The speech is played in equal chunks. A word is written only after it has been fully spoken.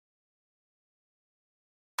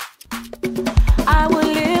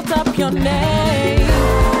your name.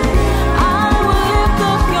 I will lift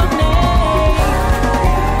up your name.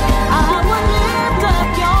 I will lift up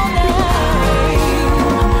your name.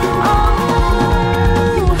 Oh,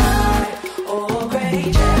 oh,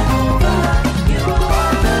 great Jehovah, you are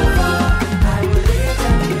wonderful. I will lift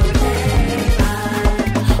up your name.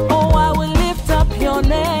 Oh, I will lift up your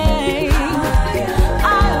name. I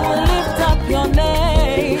will lift up your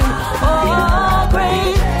name. Oh,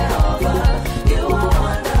 great Jehovah, you are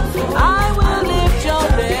wonderful. I will lift your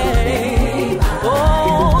name.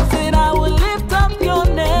 Oh, said I will lift up your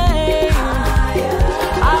name.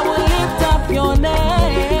 I will lift up your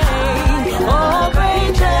name. Oh,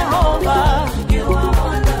 great Jehovah, you are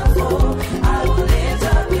wonderful. I will lift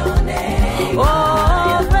up your name.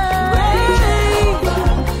 Oh, great Jehovah,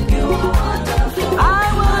 you are wonderful. I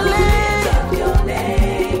will lift up your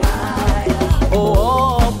name. Oh,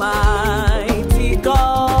 Almighty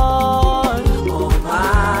God,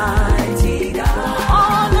 Almighty God.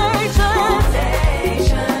 All nations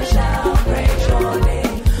shall praise your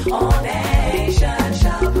name. All nations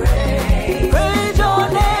shall praise your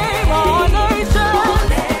name. All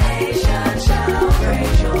nations shall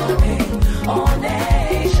praise your name. All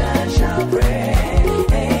nations shall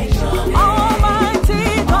praise your name. Almighty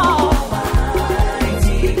God,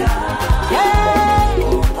 Almighty God, yeah.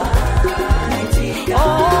 Almighty God.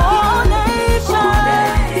 All nations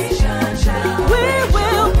shall we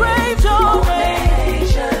will praise your name.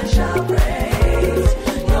 Nations shall praise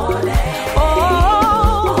your name.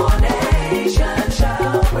 All nations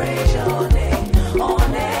shall praise your name. All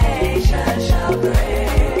nations shall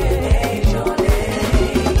praise your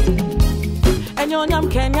name. And your name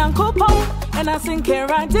Kenyan Kupo, and I sing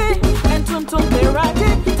Kerati, and Tum Tum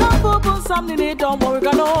Kerati, Tampu something they don't worry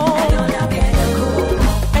gano.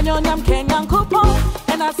 And your name Kenyan Kupo,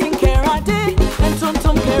 and I sing Kerati, and Tum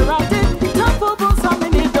Tum Kerati, Tampu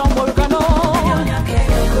something they don't worry gano.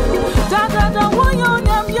 Da da da, wo your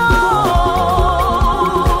name yo.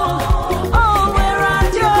 Oh, where are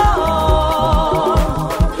you?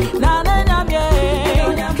 Na na na ye.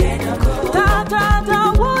 Da da da,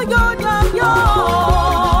 wo your name yo.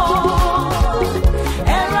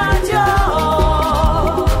 Where are you?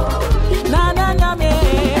 Na na na ye.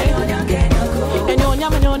 And your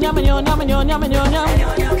name, and your name, and your name, and your name, and your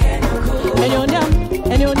name. And your name,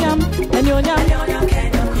 and your name, and your name.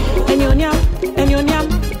 And your name, and your name,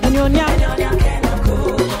 and your name.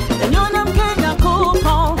 And your name Kenya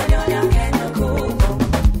Kupo.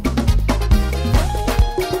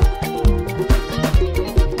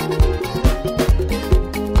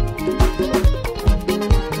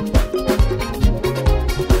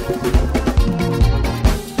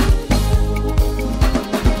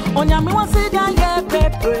 Onyame wasi da ye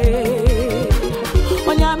pepre.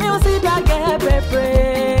 Onyame wasi da ye pepre.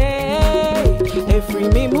 Every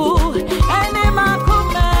me move, any man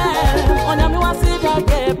come. Onyame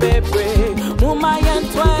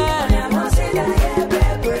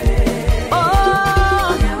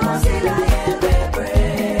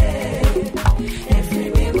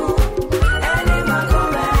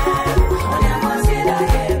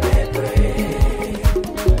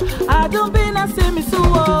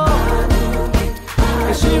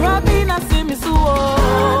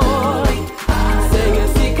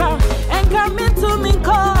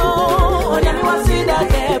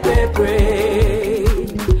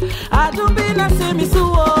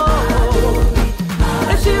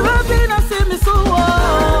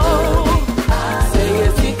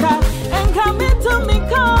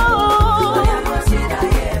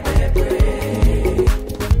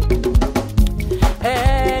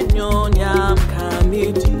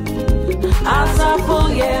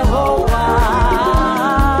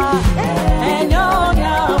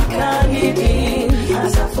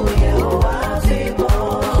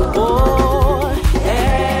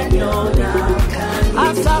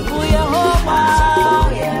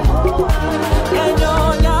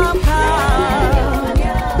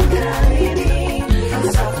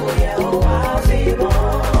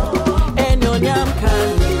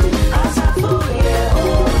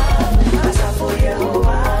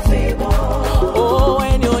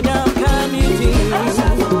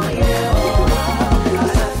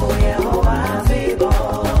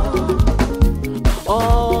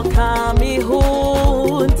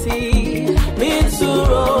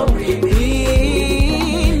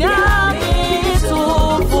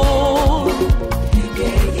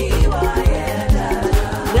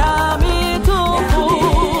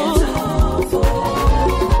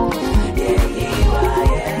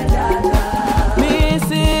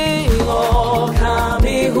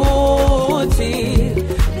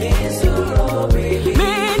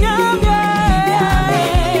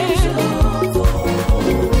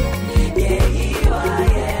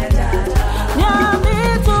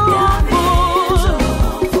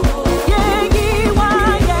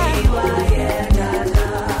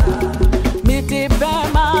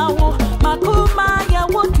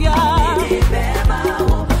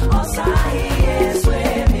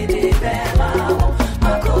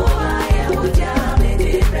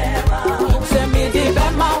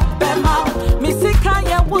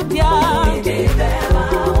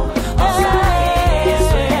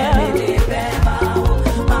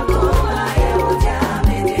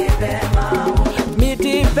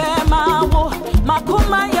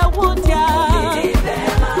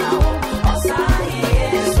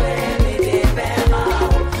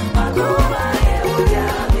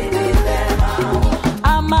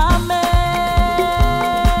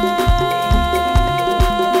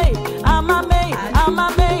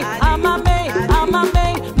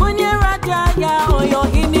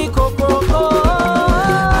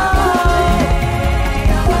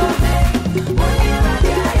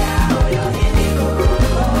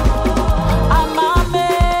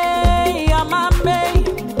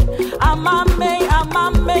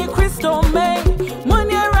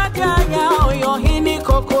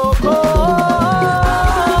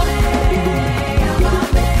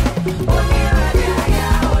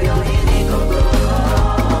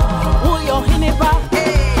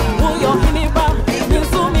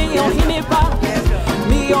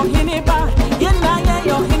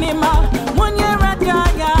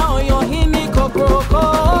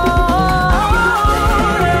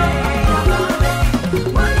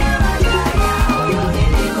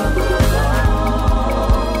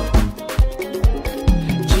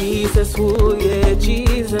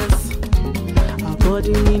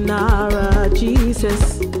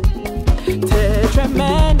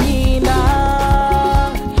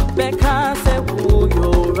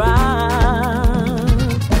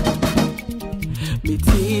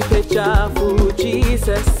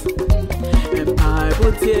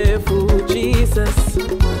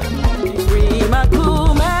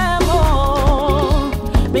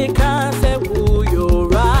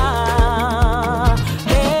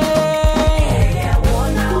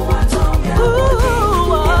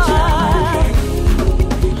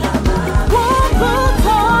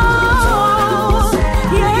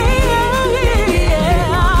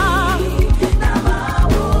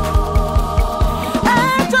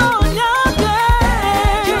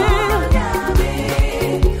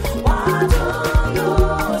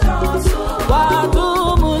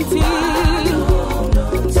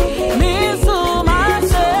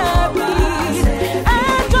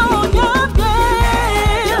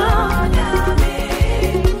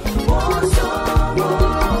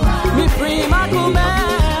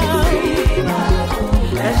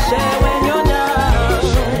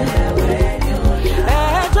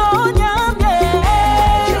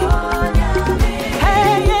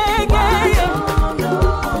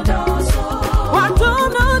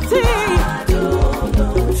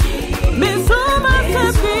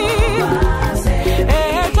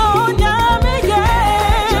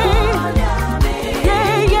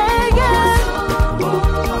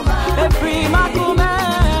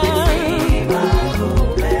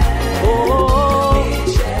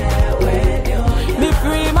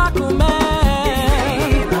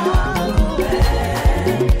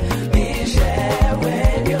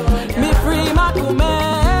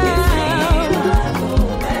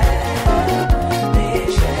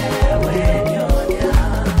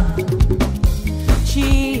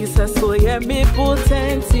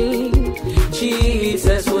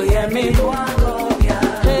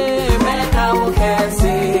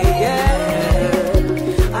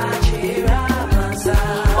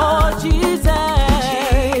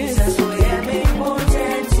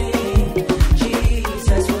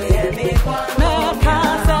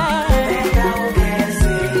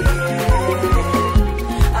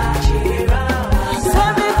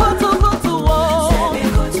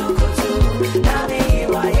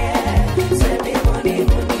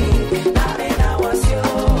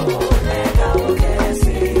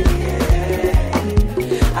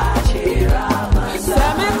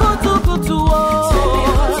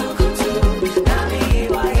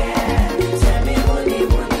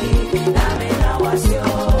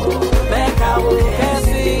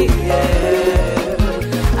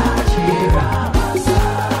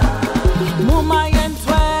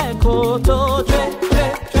toto